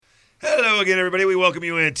Hello again, everybody. We welcome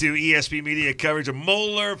you into ESP Media coverage of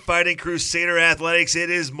Moeller Fighting Crusader Athletics. It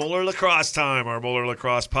is Moeller Lacrosse time, our Moeller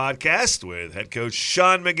Lacrosse podcast with head coach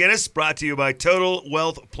Sean McGinnis, brought to you by Total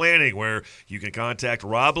Wealth Planning, where you can contact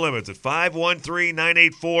Rob Lemons at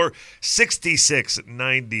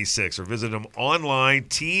 513-984-6696 or visit him online,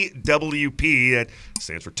 TWP, that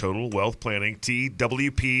stands for Total Wealth Planning,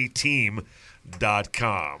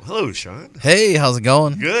 TWPteam.com. Hello, Sean. Hey, how's it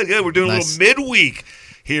going? Good. We're doing Nice. a little midweek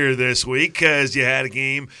here this week because you had a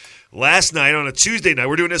game last night on a Tuesday night.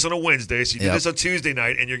 We're doing this on a Wednesday, so you did this on Tuesday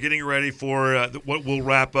night, and you're getting ready for what will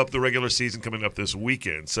wrap up the regular season coming up this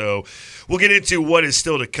weekend. So we'll get into what is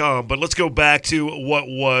still to come, but let's go back to what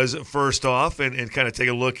was first off and kind of take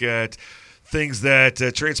a look at things that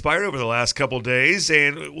transpired over the last couple of days.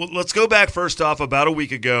 And let's go back first off about a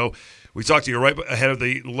week ago. We talked to you right ahead of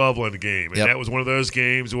the Loveland game, and that was one of those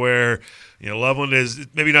games where Loveland is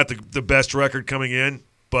maybe not the best record coming in,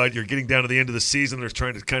 but you're getting down to the end of the season. They're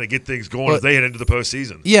trying to kind of get things going as they head into the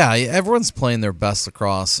postseason. Yeah, everyone's playing their best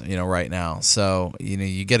lacrosse, right now. So,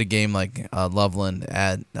 you get a game like Loveland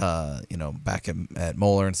at, back at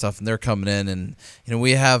Moeller and stuff, and they're coming in, and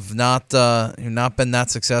we have not been that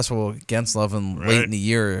successful against Loveland late in the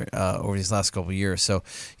year over these last couple of years. So,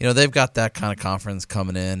 they've got that kind of confidence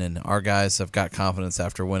coming in, and our guys have got confidence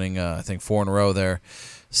after winning, I think, 4 in a row there.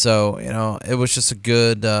 So, it was just a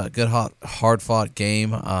good, hard-fought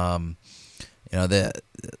game. They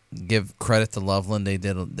give credit to Loveland. They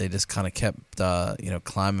just kind of kept,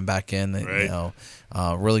 climbing back in. Right.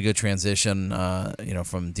 Really good transition,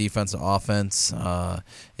 from defense to offense. And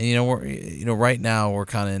we're, right now we're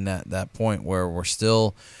kind of in that point where we're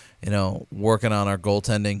still, working on our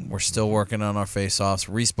goaltending. We're still working on our face-offs.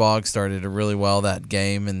 Reese Boggs started really well that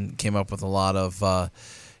game and came up with a lot of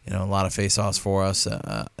face-offs for us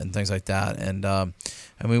and things like that. And,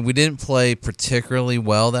 we didn't play particularly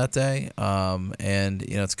well that day. And,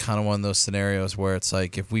 it's kind of one of those scenarios where it's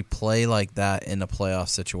like if we play like that in a playoff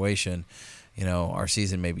situation, our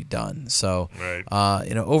season may be done. So,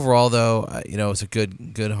 overall, though, it's a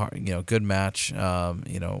good match.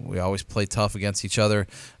 We always play tough against each other.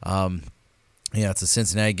 It's a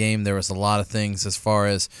Cincinnati game. There was a lot of things as far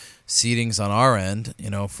as seedings on our end,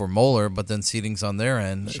 for Moeller, but then seedings on their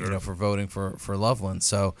end, for voting for Loveland.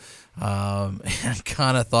 So I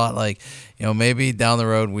kind of thought maybe down the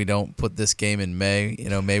road we don't put this game in May.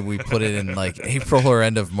 Maybe we put it in April or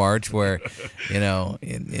end of March where,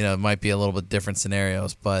 it might be a little bit different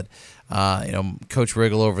scenarios. But, Coach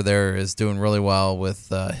Riggle over there is doing really well with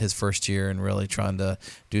his first year and really trying to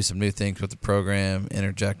do some new things with the program,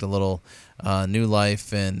 interject a little new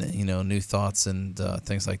life and, new thoughts and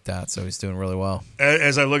things like that. So he's doing really well.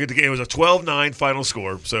 As I look at the game, it was a 12-9 final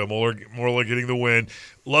score, so Moeller getting the win.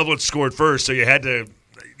 Loveland scored first, so you had to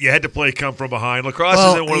play come from behind. Lacrosse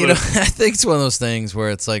isn't one of those. I think it's one of those things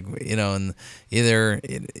where it's and either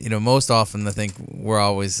most often I think we're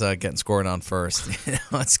always getting scored on first.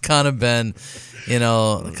 It's kind of been, kind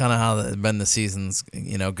of how it's been the season's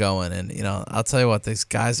going. And I'll tell you what, these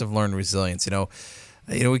guys have learned resilience.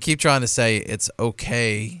 We keep trying to say it's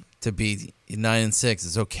okay to be 9-6.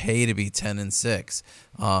 It's okay to be 10-6.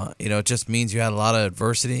 It just means you had a lot of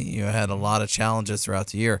adversity. You had a lot of challenges throughout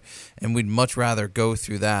the year, and we'd much rather go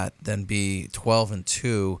through that than be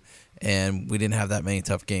 12-2, and we didn't have that many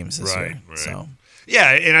tough games this year. Right. So.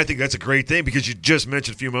 Yeah, and I think that's a great thing because you just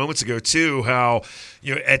mentioned a few moments ago, too, how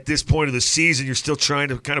at this point of the season you're still trying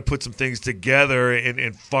to kind of put some things together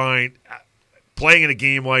and find – playing in a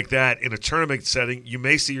game like that in a tournament setting, you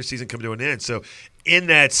may see your season come to an end. So in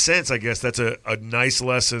that sense, I guess that's a nice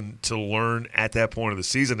lesson to learn at that point of the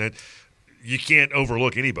season that you can't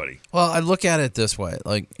overlook anybody. Well, I look at it this way.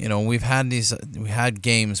 We had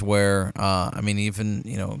games where,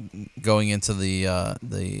 even, going into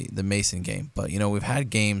the Mason game, but, we've had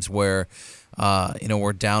games where,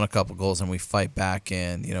 we're down a couple goals and we fight back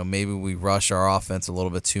and, maybe we rush our offense a little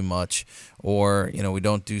bit too much or, we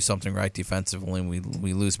don't do something right defensively and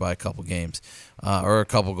we lose by a couple games or a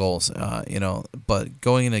couple goals, But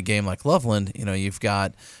going in a game like Loveland, you've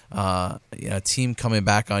got a team coming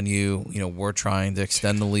back on you. We're trying to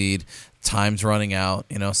extend the lead. Time's running out,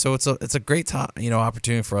 so it's a great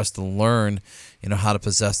opportunity for us to learn, how to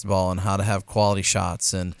possess the ball and how to have quality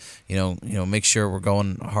shots and, make sure we're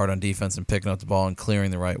going hard on defense and picking up the ball and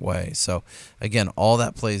clearing the right way. So again, all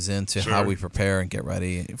that plays into how we prepare and get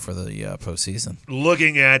ready for the postseason.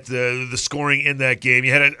 Looking at the scoring in that game,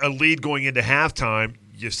 you had a lead going into halftime.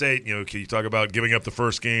 You say, can you talk about giving up the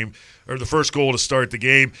first game or the first goal to start the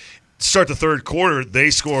game? Start the third quarter, they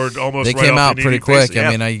scored almost. They right came off out pretty quick.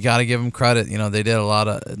 Yeah. You got to give them credit.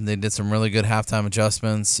 They did some really good halftime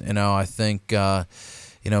adjustments. I think,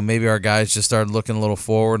 maybe our guys just started looking a little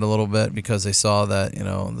forward a little bit because they saw that,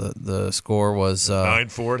 the score was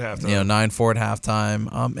 9-4 at halftime. 9-4 at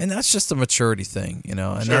halftime. And that's just a maturity thing, and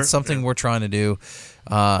Sure, that's something we're trying to do.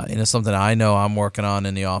 Something I know I'm working on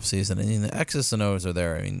in the off season, and the X's and O's are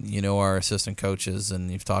there. I mean, our assistant coaches,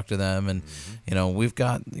 and you've talked to them, and we've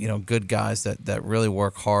got good guys that really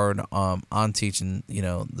work hard on teaching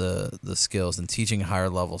the skills and teaching higher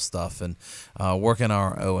level stuff and working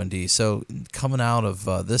our O&D. So coming out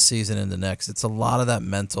of this season into next, it's a lot of that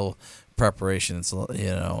mental preparation. It's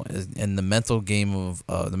and the mental game of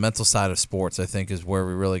the mental side of sports, I think, is where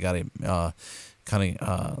we really got to kind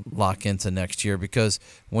of lock into next year, because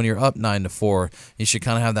when you're up 9-4, you should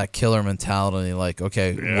kind of have that killer mentality, like,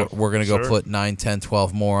 okay, we're going to go put 9, 10,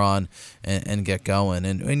 12 more on and get going.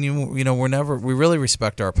 And we really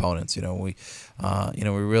respect our opponents. We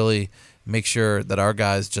really make sure that our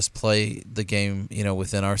guys just play the game,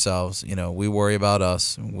 within ourselves. We worry about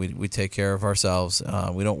us. We take care of ourselves.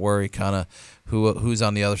 We don't worry kind of who's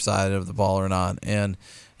on the other side of the ball or not. And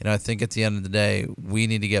I think at the end of the day, we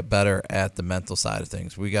need to get better at the mental side of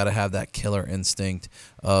things. We got to have that killer instinct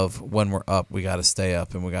of when we're up, we got to stay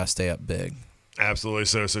up, and we got to stay up big. Absolutely.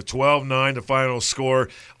 So 12-9, the final score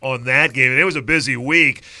on that game. And it was a busy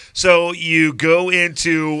week. So you go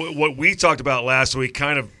into what we talked about last week,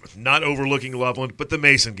 kind of not overlooking Loveland, but the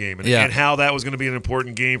Mason game, and how that was going to be an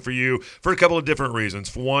important game for you for a couple of different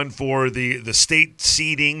reasons. One, for the state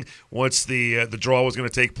seeding once the draw was going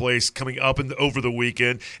to take place coming up over the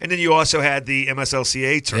weekend, and then you also had the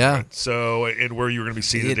MSLCA tournament. Yeah. So, and where you were going to be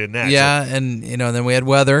seated in that. Yeah, so. And then we had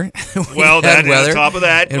weather. On top of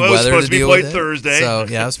that, it was supposed to be played Thursday. So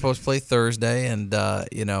I was supposed to play Thursday, and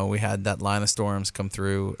we had that line of storms come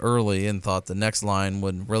through early, and thought the next line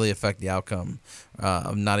would really affect the outcome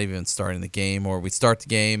of not even starting the game, or we'd start the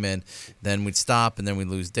game and then we'd stop, and then we'd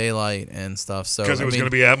lose daylight and stuff. So because it was going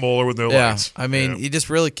to be at Moeller with no lights. You just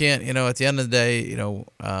really can't. At the end of the day,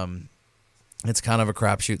 it's kind of a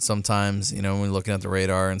crapshoot sometimes. When we're looking at the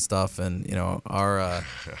radar and stuff, and our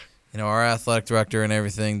our athletic director and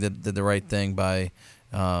everything did the right thing by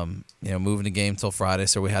moving the game till Friday.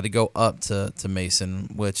 So we had to go up to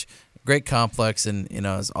Mason, which. Great complex, and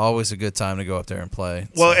it's always a good time to go up there and play.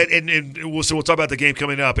 Well, so we'll talk about the game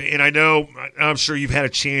coming up, and I'm sure you've had a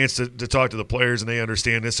chance to talk to the players, and they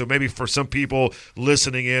understand this. So maybe for some people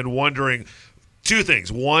listening in, wondering two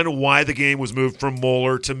things: one, why the game was moved from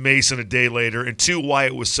Moeller to Mason a day later, and two, why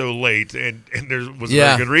it was so late, and there was a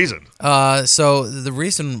very good reason. So the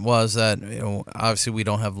reason was that obviously we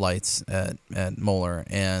don't have lights at Moeller,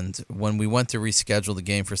 and when we went to reschedule the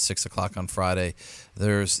game for 6:00 on Friday,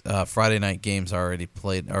 there's Friday night games already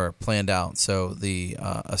played or planned out. So the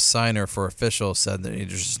assigner for officials said that there's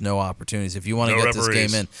just no opportunities. If you want to get this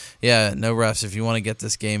game in, no refs. If you want to get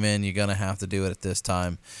this game in, you're gonna have to do it at this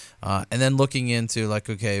time. And then looking into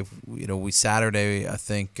we Saturday, I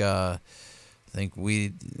think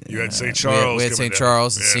we you had St. Charles. We had St.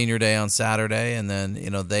 Charles senior day on Saturday, and then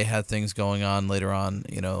they had things going on later on.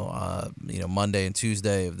 Monday and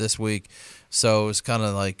Tuesday of this week. So it's kind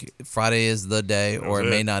of like Friday is the day, or it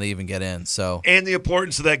may not even get in. So and the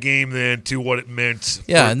importance of that game then to what it meant.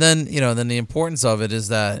 Yeah, and then then the importance of it is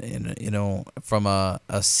that from a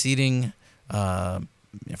seating.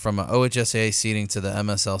 From an OHSAA seating to the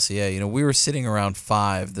MSLCA, we were sitting around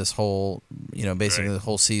 5 this whole, basically the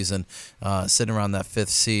whole season, sitting around that 5th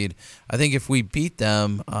seed. I think if we beat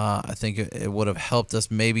them, I think it would have helped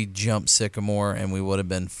us maybe jump Sycamore, and we would have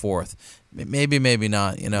been 4th. Maybe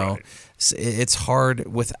not. Right. It's hard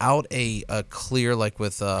without a clear, like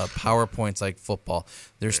with PowerPoints like football.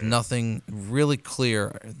 There's nothing really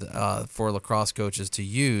clear for lacrosse coaches to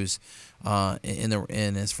use. In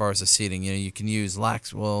as far as the seating, you can use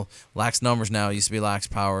lax numbers now. It used to be lax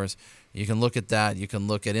powers. You can look at that. You can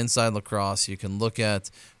look at Inside Lacrosse. You can look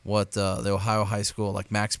at what the Ohio High School,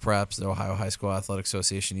 like Max Preps, the Ohio High School Athletic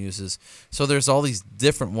Association uses. So there's all these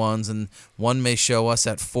different ones, and one may show us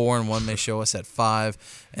at 4 and one may show us at 5.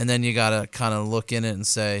 And then you got to kind of look in it and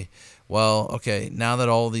say, well, okay, now that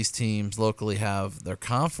all these teams locally have their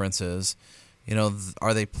conferences,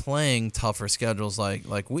 are they playing tougher schedules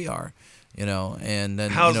like we are? And then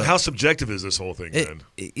how subjective is this whole thing then?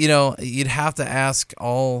 You'd have to ask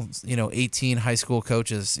all 18 high school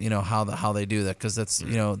coaches how they do that, because that's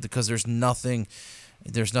because there's nothing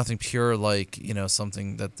pure like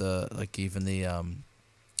something that even the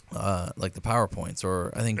like the PowerPoints,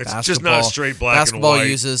 or I think it's basketball. Just not straight black basketball and white.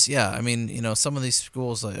 Uses some of these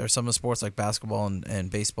schools or some of the sports like basketball and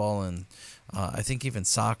baseball and. I think even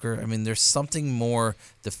soccer. I mean, there's something more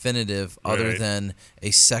definitive other than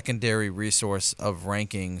a secondary resource of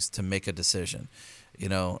rankings to make a decision.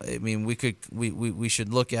 I mean, we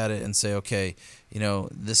should look at it and say, okay,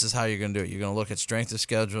 this is how you're going to do it. You're going to look at strength of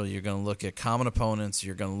schedule. You're going to look at common opponents.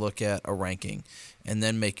 You're going to look at a ranking, and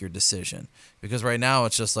then make your decision. Because right now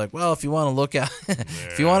it's just like, well, if you want to look at,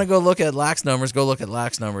 if you want to go look at lax numbers, go look at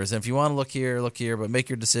lax numbers. And if you want to look here, but make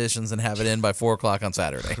your decisions and have it in by 4:00 on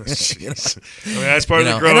Saturday. I mean, that's part of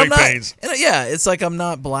the growing pains. It's like I'm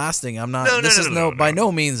not blasting. I'm not. No, by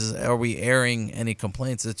no means are we airing any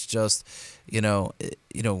complaints. It's just,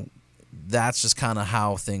 that's just kind of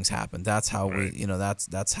how things happen. That's how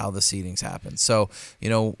that's how the seedings happen. So,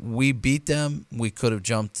 we beat them. We could have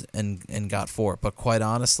jumped and got 4. But quite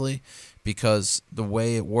honestly, because the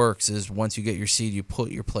way it works is once you get your seed, you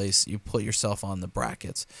put yourself on the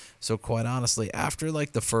brackets. So quite honestly, after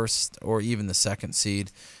like the first or even the second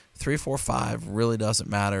seed, 3, 4, 5 really doesn't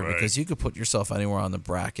matter because you could put yourself anywhere on the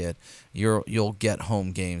bracket. You'll get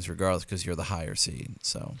home games regardless because you're the higher seed.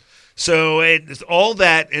 So it's all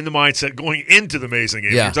that in the mindset going into the Mason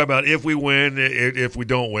game. Yeah. You're talking about if we win, if we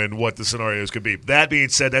don't win, what the scenarios could be. That being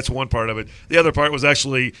said, that's one part of it. The other part was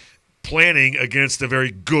actually planning against a very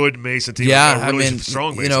good Mason team. Yeah,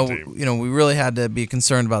 strong Mason team. We really had to be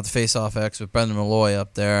concerned about the face-off X with Brendan Malloy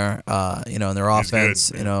up there. And their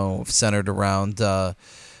offense, centered around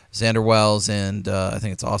Xander Wells and I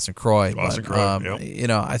think it's Austin Croy.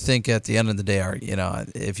 I think at the end of the day,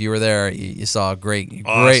 if you were there, you saw a great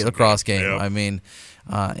lacrosse game. Yep. I mean,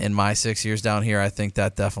 in my 6 years down here, I think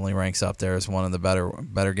that definitely ranks up there as one of the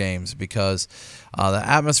better games because the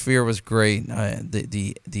atmosphere was great.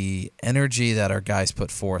 The energy that our guys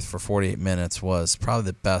put forth for 48 minutes was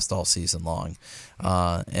probably the best all season long.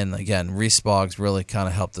 And again, Reese Boggs really kind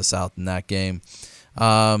of helped us out in that game.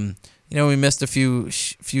 We missed a few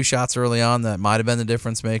shots early on that might have been the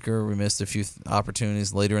difference maker. We missed a few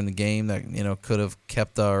opportunities later in the game that could have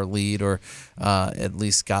kept our lead or at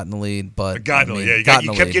least gotten the lead. But you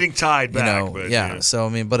kept getting tied back. So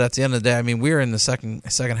but at the end of the day, we were in the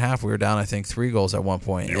second half. We were down, I think, 3 goals at one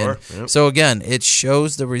point. Yep. So again, it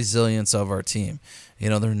shows the resilience of our team.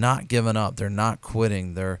 They're not giving up. They're not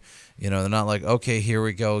quitting. They're not like, okay, here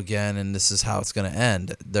we go again, and this is how it's going to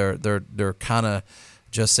end. They're kind of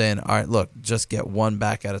just saying, all right, look, just get one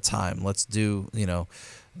back at a time. Let's do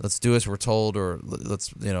as we're told, or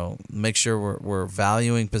let's make sure we're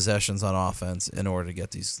valuing possessions on offense in order to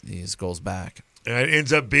get these goals back. And it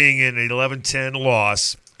ends up being an 11-10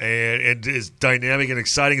 loss, and as dynamic and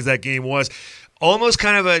exciting as that game was, almost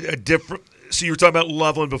kind of a different. So you were talking about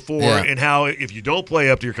Loveland before and how if you don't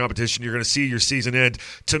play up to your competition, you're going to see your season end.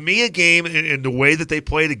 To me, a game in the way that they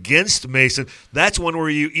played against Mason, that's one where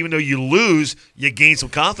even though you lose, you gain some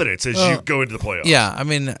confidence as you go into the playoffs. Yeah,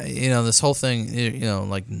 this whole thing,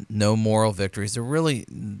 like no moral victories.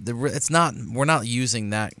 It's not. We're not using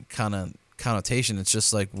that kind of connotation. It's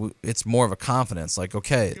just like it's more of a confidence. Like,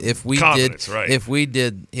 okay, if we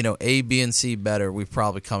did, A, B, and C better, we're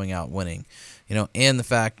probably coming out winning. And the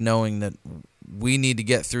fact knowing that we need to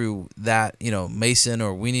get through that, Mason,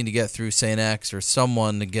 or we need to get through St. X or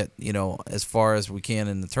someone to get, as far as we can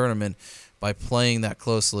in the tournament by playing that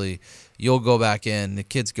closely, you'll go back in, the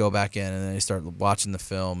kids go back in, and then they start watching the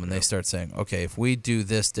film and they start saying, okay, if we do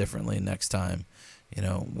this differently next time,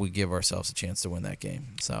 we give ourselves a chance to win that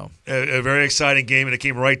game. So a very exciting game, and it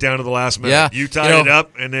came right down to the last minute. Yeah, you tied it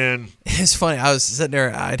up, and then it's funny. I was sitting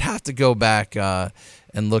there. I'd have to go back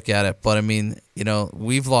and look at it, but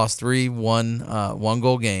we've lost 3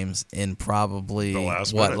 one-goal games in probably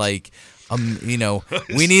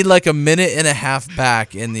we need like a minute and a half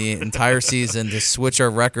back in the entire season to switch our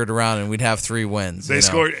record around, and we'd have 3 wins. They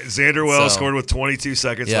scored. Xander Wells scored with 22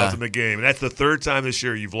 seconds left in the game, and that's the 3rd time this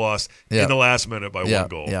year you've lost in the last minute by 1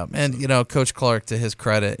 goal. Yeah, and Coach Clark, to his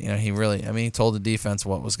credit, he really, he told the defense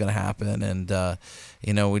what was going to happen, and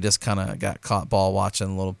we just kind of got caught ball watching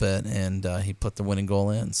a little bit, and he put the winning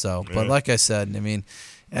goal in. So, but like I said,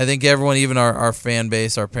 I think everyone, even our fan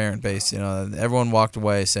base, our parent base, everyone walked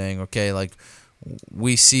away saying, okay, like,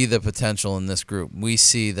 we see the potential in this group. We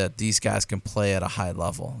see that these guys can play at a high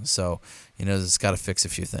level. So, it's got to fix a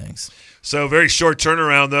few things. So, very short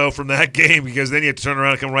turnaround, though, from that game, because then you have to turn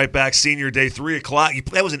around and come right back. Senior day, 3 o'clock.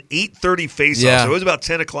 That was an 8:30 face-off, so it was about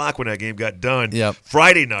 10 o'clock when that game got done. Yep.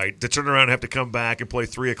 Friday night, to turn around and have to come back and play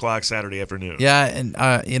 3 o'clock Saturday afternoon. Yeah,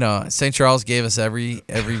 and, St. Charles gave us everything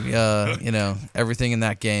in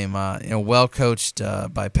that game. Well coached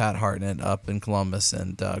by Pat Hartnett up in Columbus,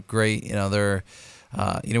 and great. They're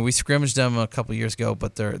we scrimmaged them a couple years ago,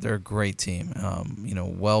 but they're a great team.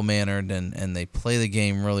 Well mannered, and they play the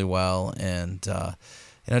game really well. And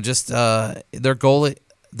their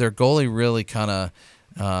goalie really kind of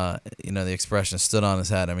the expression stood on his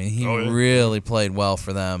head. I mean, he Oh, yeah. really played well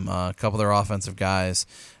for them. A couple of their offensive guys.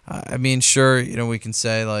 I mean, sure, we can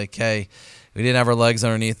say like, hey, we didn't have our legs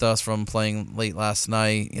underneath us from playing late last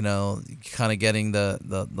night, kind of getting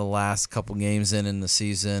the last couple games in the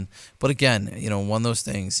season. But again, one of those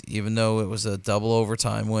things, even though it was a double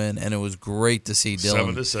overtime win, and it was great to see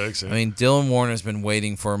Dylan. 7-6. Yeah. I mean, Dylan Warner's been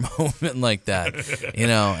waiting for a moment like that,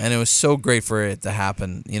 and it was so great for it to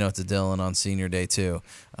happen, to Dylan on senior day too.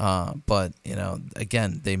 But,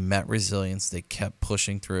 again, they met resilience. They kept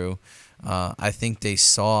pushing through. I think they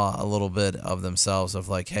saw a little bit of themselves of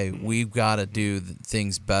like, hey, we've got to do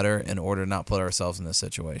things better in order to not put ourselves in this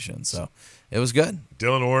situation. So it was good.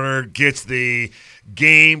 Dylan Warner gets the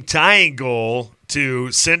game tying goal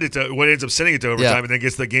to send it to what ends up sending it to overtime, and then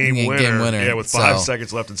gets the game winner. Yeah, with 5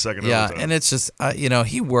 seconds left in second overtime. Yeah, and it's just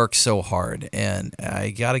he worked so hard, and I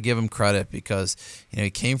got to give him credit because he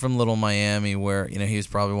came from Little Miami where he was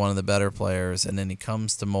probably one of the better players, and then he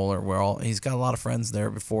comes to Moeller where he's got a lot of friends there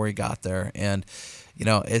before he got there, and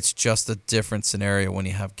it's just a different scenario when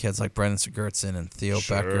you have kids like Brendan Sigurdsson and Theo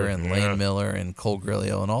Becker and Lane Miller and Cole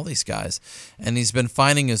Grillo and all these guys. And he's been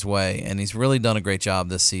finding his way, and he's really done a great job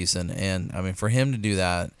this season. And, I mean, for him to do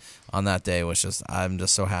that on that day was just – I'm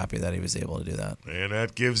just so happy that he was able to do that. And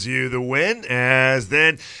that gives you the win as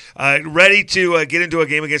then ready to get into a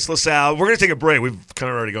game against LaSalle. We're going to take a break. We've kind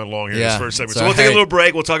of already gone long here in this first segment. So we'll take a little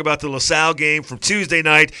break. We'll talk about the LaSalle game from Tuesday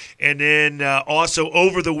night, and then also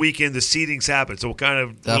over the weekend the seedings happen. So we'll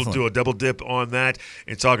do a double dip on that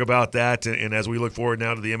and talk about that. And as we look forward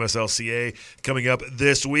now to the MSLCA coming up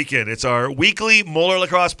this weekend. It's our weekly Moeller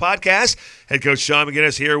Lacrosse podcast. Head coach Sean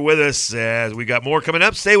McGinnis here with us as we got more coming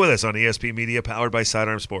up. Stay with us on ESP Media, powered by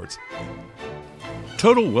Sidearm Sports.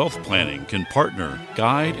 Total Wealth Planning can partner,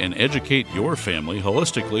 guide, and educate your family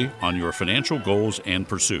holistically on your financial goals and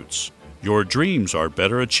pursuits. Your dreams are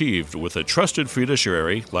better achieved with a trusted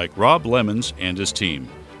fiduciary like Rob Lemons and his team.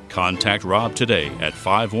 Contact Rob today at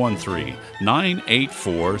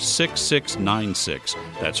 513-984-6696.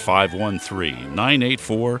 That's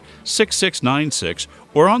 513-984-6696,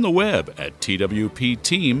 or on the web at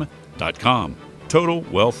twpteam.com. Total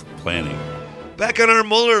Wealth Planning. Back on our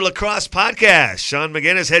Moeller Lacrosse podcast, Sean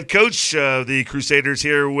McGinnis, head coach of the Crusaders,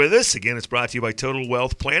 here with us. Again, it's brought to you by Total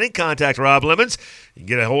Wealth Planning. Contact Rob Lemons. You can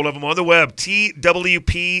get a hold of him on the web,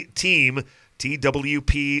 twpteam.com.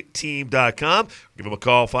 Give them a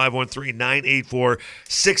call,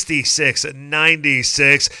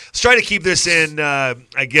 513-984-6696. Let's try to keep this in,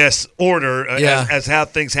 order as how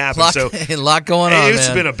things happen. A lot going on, It's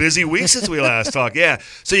been a busy week since we last talked. Yeah.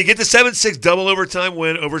 So you get the 7-6 double overtime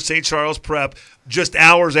win over St. Charles Prep just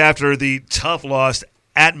hours after the tough loss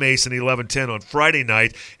at Mason 11-10 on Friday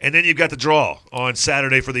night. And then you've got the draw on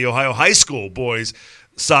Saturday for the Ohio High School boys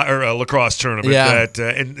lacrosse tournament.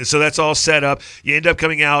 And so that's all set up. You end up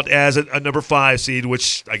coming out as a number 5 seed,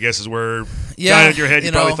 which I guess is where down in your head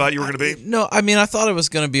you probably thought you were going to be. No, I mean, I thought it was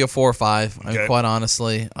going to be a 4 or 5, quite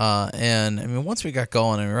honestly. And I mean, once we got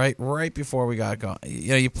going, and right before we got going,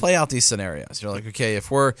 you play out these scenarios. You're like, okay,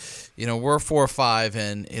 if we're 4 or 5,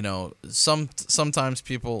 and sometimes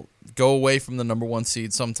people go away from the number 1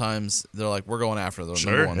 seed. Sometimes they're like, we're going after the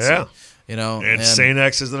number 1 seed. And St.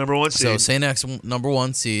 X is the number 1 seed. So St. X number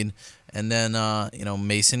 1 seed, and then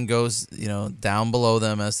Mason goes down below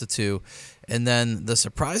them as the 2, and then the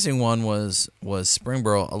surprising one was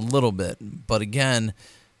Springboro a little bit, but again,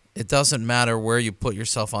 it doesn't matter where you put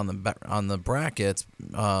yourself on the brackets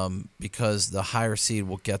because the higher seed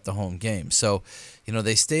will get the home game. So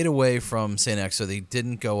they stayed away from St. X, so they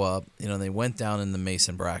didn't go up. They went down in the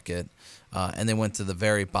Mason bracket. And they went to the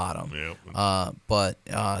very bottom. Yep.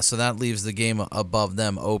 So that leaves the game above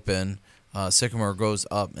them open. Sycamore goes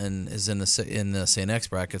up and is in the St. X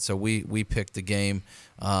bracket. So we picked the game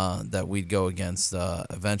that we'd go against.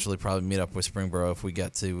 Eventually, probably meet up with Springboro if we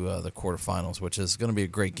get to the quarterfinals, which is going to be a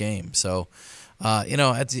great game. So, at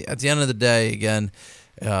the end of the day, again,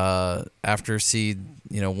 after seed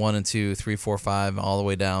 1 and 2, 3, 4, 5, all the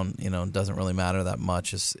way down, doesn't really matter that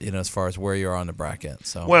much as far as where you're on the bracket.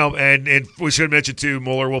 So well, and we should mention too,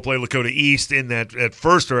 Moeller will play Lakota East in that at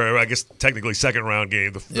first, or I guess technically second round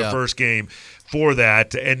game, the first game for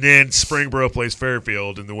that, and then Springboro plays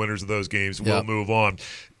Fairfield, and the winners of those games will move on.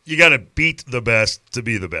 You got to beat the best to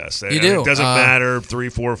be the best. You do. It doesn't matter 3,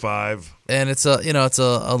 4, 5. And it's a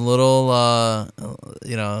little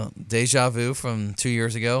deja vu from 2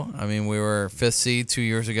 years ago. I mean, we were 5th seed 2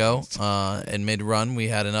 years ago and made a run. We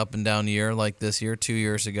had an up and down year like this year 2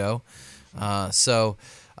 years ago. So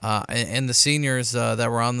And the seniors that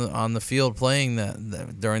were on the field playing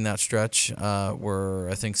during that stretch were,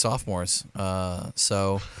 I think, sophomores.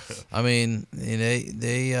 So, I mean,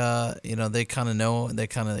 they kind of know, they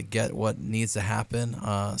kind of get what needs to happen.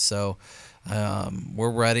 So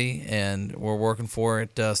we're ready and we're working for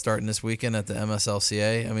it starting this weekend at the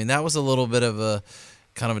MSLCA. I mean, that was a little bit of a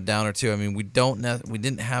kind of a downer too. I mean, we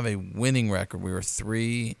didn't have a winning record. We were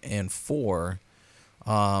 3-4.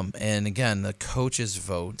 And again, the coaches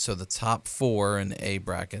vote. So the top 4 in the A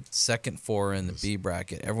bracket, second 4 in the B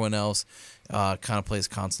bracket. Everyone else kind of plays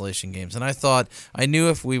consolation games. And I knew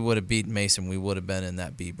if we would have beaten Mason, we would have been in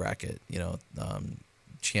that B bracket,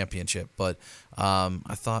 championship. But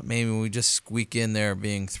I thought maybe we just squeak in there,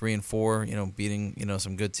 being 3-4, beating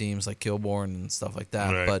some good teams like Kilbourne and stuff like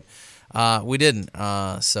that. Right. But we didn't.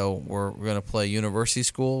 So we're going to play University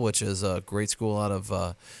School, which is a great school out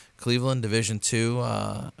of Cleveland, Division II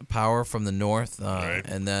power from the north, right.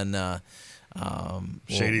 And then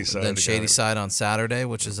Shady Side on Saturday,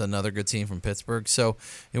 which is another good team from Pittsburgh. So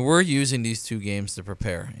we're using these 2 games to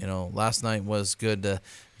prepare. Last night was good to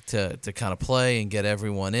kind of play and get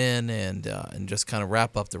everyone in and just kind of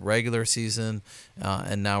wrap up the regular season.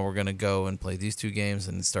 And now we're going to go and play these 2 games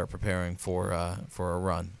and start preparing for a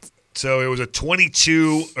run. So it was a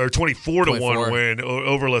 22 or 24-1 win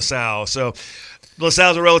over LaSalle. So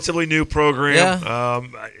LaSalle's a relatively new program. Yeah.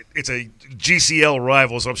 It's a GCL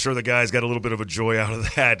rival, so I'm sure the guys got a little bit of a joy out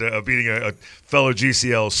of that, of beating a fellow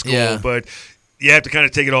GCL school. Yeah. But you have to kind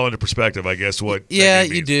of take it all into perspective, I guess. You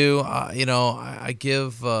do. I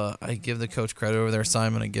give the coach credit over there,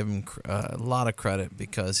 Simon. I give him a lot of credit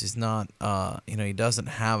because he's not. He doesn't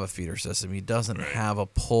have a feeder system. He doesn't have a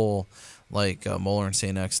pull like Moeller and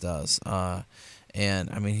St. X does. And,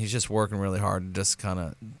 I mean, he's just working really hard to just kind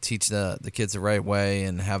of teach the kids the right way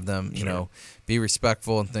and have them, be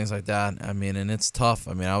respectful and things like that. I mean, and it's tough.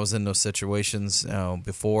 I mean, I was in those situations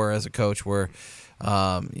before as a coach where,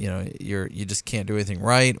 you just can't do anything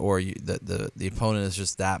right, or the opponent is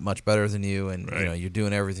just that much better than you, and, you're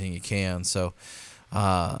doing everything you can. So,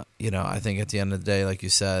 I think at the end of the day, like you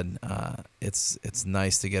said, it's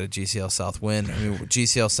nice to get a GCL South win. I mean,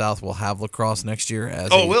 GCL South will have lacrosse next year as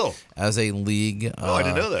a league. I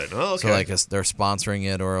didn't know that. Oh, okay. So like they're sponsoring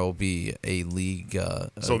it, or it'll be a league. So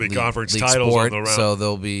it'll be conference league titles sport. on the round. So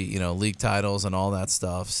there'll be league titles and all that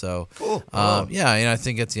stuff. So cool. I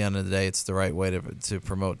think at the end of the day, it's the right way to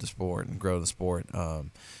promote the sport and grow the sport.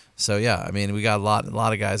 So, yeah, I mean, we got a lot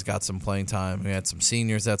of guys got some playing time. We had some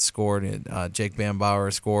seniors that scored. Jake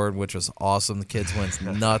Bambauer scored, which was awesome. The kids went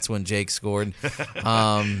nuts when Jake scored.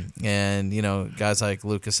 And, guys like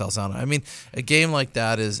Lucas Salzano. I mean, a game like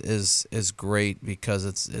that is great because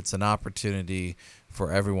it's an opportunity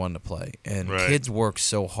for everyone to play. And kids work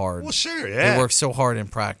so hard. Well, sure, yeah. They work so hard in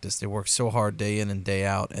practice. They work so hard day in and day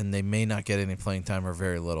out, and they may not get any playing time or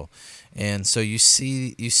very little. And so you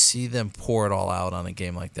see them pour it all out on a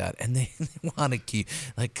game like that, and they want to keep,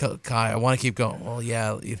 like Kai, I want to keep going. Well,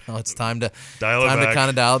 yeah, it's time to kind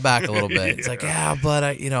of dial it back a little bit. Yeah. It's like, but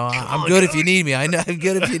I'm good if you need me. I know I'm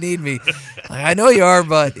good if you need me. Like, I know you are,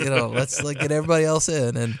 but let's get everybody else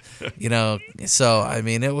in, and so I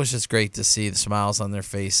mean, it was just great to see the smiles on their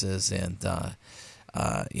faces, and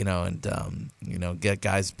get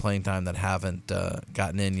guys playing time that haven't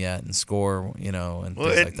gotten in yet and score, and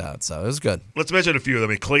things like that. So it was good. Let's mention a few of them.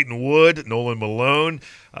 I mean, Clayton Wood, Nolan Malone,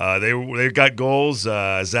 they got goals.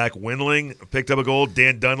 Zach Windling picked up a goal.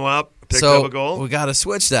 Dan Dunlop picked up a goal. We got to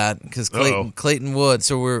switch that because Clayton Wood.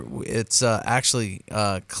 So it's actually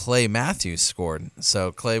Clay Matthews scored.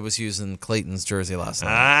 So Clay was using Clayton's jersey last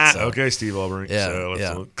night. Okay, Steve Albrecht. Yeah, so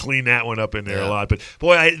let's clean that one up in there a lot. But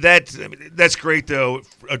boy, that's great though.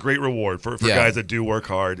 A great reward for guys that do work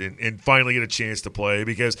hard and finally get a chance to play,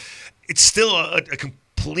 because it's still a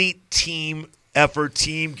complete team effort,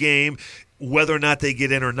 team game. Whether or not they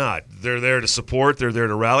get in or not, they're there to support. They're there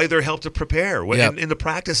to rally. They're helped to prepare in the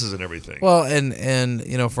practices and everything. Well, and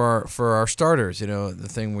for our starters, the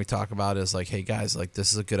thing we talk about is like, hey guys, like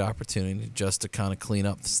this is a good opportunity just to kind of clean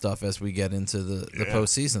up the stuff as we get into the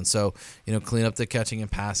postseason. So clean up the catching and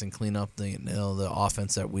passing, clean up the the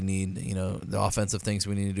offense that we need, the offensive things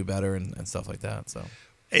we need to do better and stuff like that. So.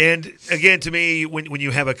 And again, to me, when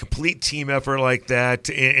you have a complete team effort like that,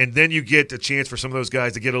 and then you get a chance for some of those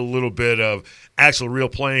guys to get a little bit of actual real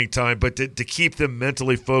playing time, but to keep them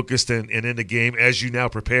mentally focused and in the game as you now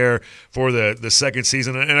prepare for the second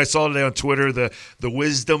season. And I saw today on Twitter the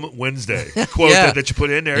Wisdom Wednesday quote that you put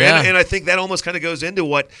in there. Yeah. And I think that almost kind of goes into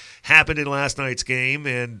what happened in last night's game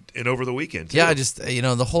and over the weekend, too. Yeah, just,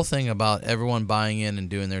 the whole thing about everyone buying in and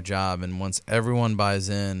doing their job. And once everyone buys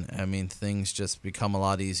in, I mean, things just become a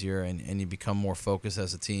lot easier, and you become more focused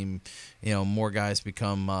as a team. More guys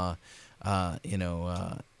become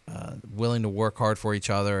willing to work hard for each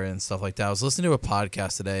other and stuff like that. I was listening to a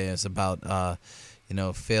podcast today. It's about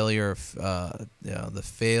failure,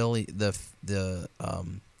 the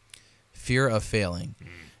fear of failing.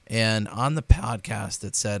 And on the podcast,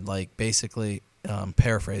 it said, like, basically,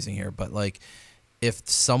 paraphrasing here, but like, if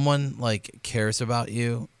someone like cares about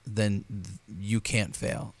you, then you can't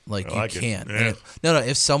fail. Like, you can't. Yeah.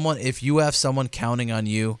 If you have someone counting on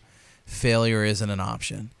you, failure isn't an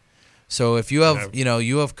option. So if you have,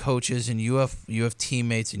 you have coaches and you have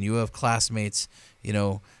teammates and you have classmates,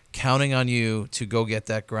 counting on you to go get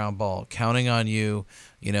that ground ball, counting on you,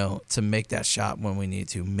 to make that shot when we need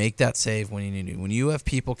to, make that save when you need to. When you have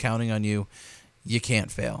people counting on you, you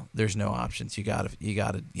can't fail. There's no options. You gotta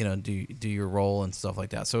do your role and stuff like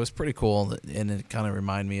that. So it's pretty cool, and it kind of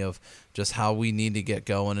reminded me of just how we need to get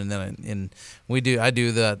going. And then I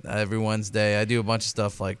do that every Wednesday. I do a bunch of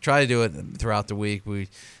stuff, like try to do it throughout the week. We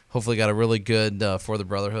hopefully got a really good For the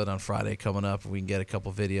Brotherhood on Friday coming up. We can get a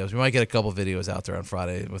couple videos. We might get a couple videos out there on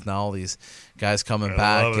Friday with now all these guys coming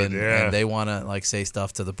back, and they want to like say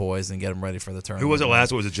stuff to the boys and get them ready for the tournament. Who was it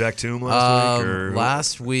last? Was it Jack Toom last week? Or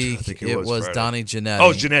last week it was Donnie Giannetti.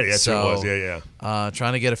 Oh, Giannetti. That's who it was. Yeah.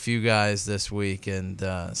 Trying to get a few guys this week, and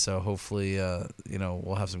so hopefully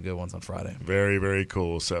we'll have some good ones on Friday. Very, very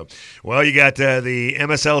cool. So, well, you got the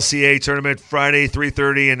MSLCA tournament Friday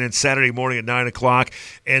 3:30, and then Saturday morning at 9:00.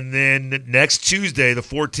 And then next Tuesday, the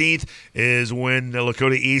 14th, is when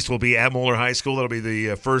Lakota East will be at Moeller High School. That'll be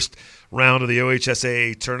the first round of the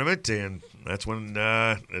OHSAA tournament, and that's when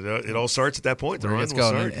it all starts at that point. It's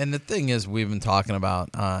going. And the thing is, we've been talking about,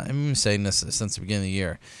 I've been saying this since the beginning of the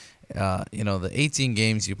year, the 18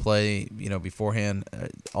 games you play, beforehand,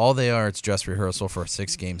 all they are, it's dress rehearsal for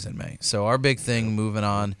 6 games in May. So our big thing moving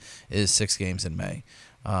on is 6 games in May.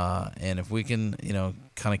 And if we can,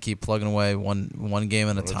 kind of keep plugging away one game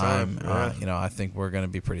at a time, I think we're going to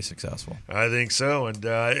be pretty successful. I think so, and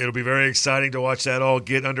it'll be very exciting to watch that all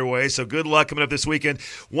get underway. So good luck coming up this weekend.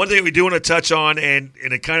 One thing we do want to touch on, and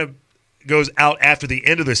it kind of goes out after the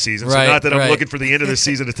end of the season. So not that I'm looking for the end of the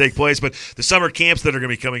season to take place, but the summer camps that are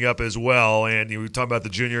going to be coming up as well. And we talk about the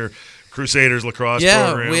Junior Crusaders lacrosse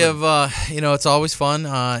program. Yeah, we have, it's always fun,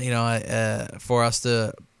 for us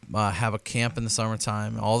to have a camp in the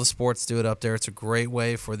summertime. All the sports do it up there. It's a great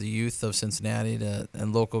way for the youth of Cincinnati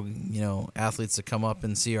and local, athletes to come up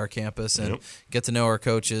and see our campus and get to know our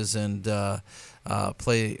coaches and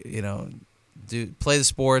play the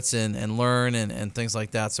sports and learn and things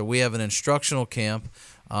like that. So we have an instructional camp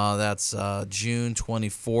that's June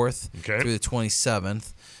 24th through the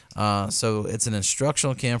 27th. So it's an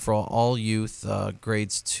instructional camp for all youth,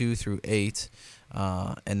 grades 2 through 8.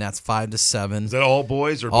 And that's 5 to 7. Is that all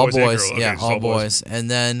boys or all boys? Boys, yeah, all boys.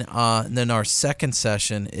 And then our second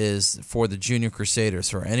session is for the Junior Crusaders.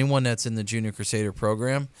 For anyone that's in the Junior Crusader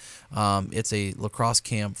program, it's a lacrosse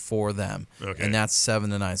camp for them, and that's 7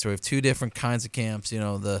 to 9. So we have 2 different kinds of camps.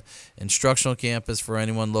 The instructional camp is for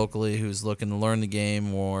anyone locally who's looking to learn the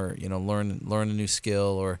game or learn a new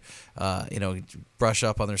skill or brush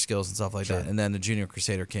up on their skills and stuff like that. And then the Junior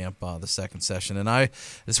Crusader camp, the second session. And I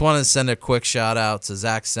just wanted to send a quick shout out to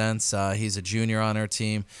Zach Sense. He's a junior on our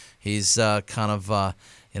team. He's kind of our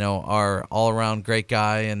all-around great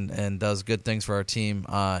guy and does good things for our team.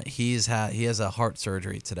 He has a heart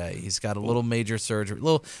surgery today. He's got a little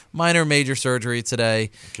minor major surgery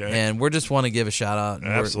today, and we just want to give a shout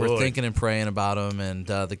out. We're thinking and praying about him, and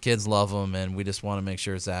the kids love him, and we just want to make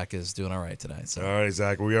sure Zach is doing all right today. So. All right,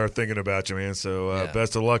 Zach, we are thinking about you, man. So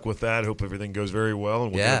best of luck with that. Hope everything goes very well,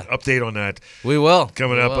 and we'll get an update on that. We will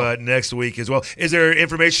coming up next week as well. Is there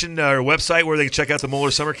information or website where they can check out the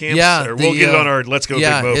Moeller summer camps? Yeah, we'll get it on our Let's Go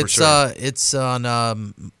Big Mo for sure. It's on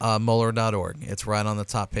Moeller.org. It's right on the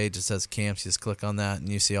top page. It says camps. You just click on that, and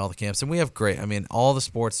you see all the camps. And we have all the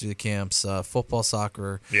sports do the camps, football,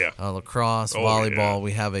 soccer, lacrosse, volleyball.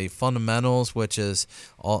 We have a fundamentals, which is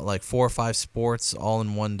all like 4 or 5 sports all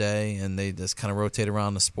in one day, and they just kind of rotate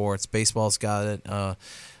around the sports. Baseball's got it.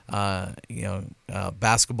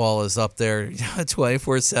 Basketball is up there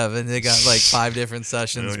 24/7. They got like 5 different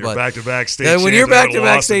sessions. But back-to-back state champions. When you're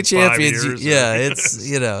back-to-back state champions,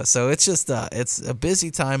 it's so it's just it's a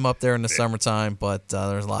busy time up there in the summertime. But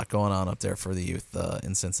there's a lot going on up there for the youth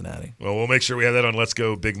in Cincinnati. Well, we'll make sure we have that on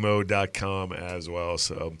letsgobigmo.com as well.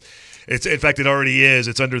 So. In fact, it already is.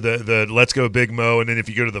 It's under the Let's Go Big Mo, and then if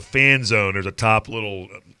you go to the fan zone, there's a top little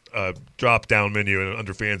drop-down menu and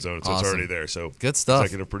under Fan Zone, so Awesome. it's already there. So Good stuff.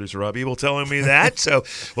 Executive producer Rob Ebel telling me that. So,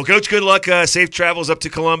 well, Coach, good luck. Safe travels up to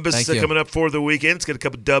Columbus Thank you. coming up for the weekend. Let's get a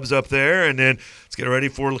couple dubs up there, and then let's get ready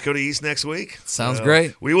for Lakota East next week. Sounds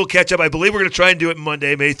great. We will catch up. I believe we're going to try and do it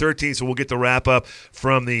Monday, May 13th, so we'll get the wrap-up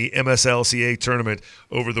from the MSLCA tournament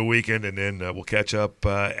over the weekend, and then we'll catch up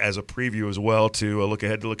as a preview as well to look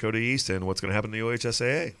ahead to Lakota East and what's going to happen in the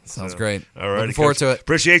OHSAA. Sounds great. All right. Looking forward to it.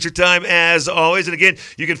 Appreciate your time as always. And again,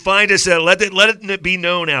 you can find us, let it be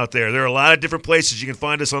known out there. There are a lot of different places you can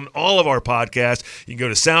find us on all of our podcasts. You can go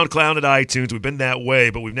to SoundCloud and iTunes. We've been that way,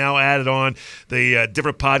 but we've now added on the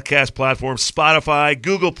different podcast platforms, Spotify,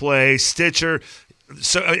 Google Play, Stitcher.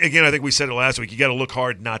 So again, I think we said it last week. You got to look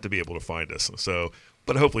hard not to be able to find us. So,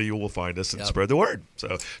 but hopefully you will find us and spread the word.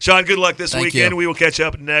 So, Sean, good luck this weekend. You. We will catch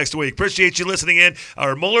up next week. Appreciate you listening in.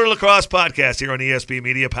 Our Moeller Lacrosse podcast here on ESP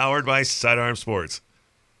Media, powered by Sidearm Sports.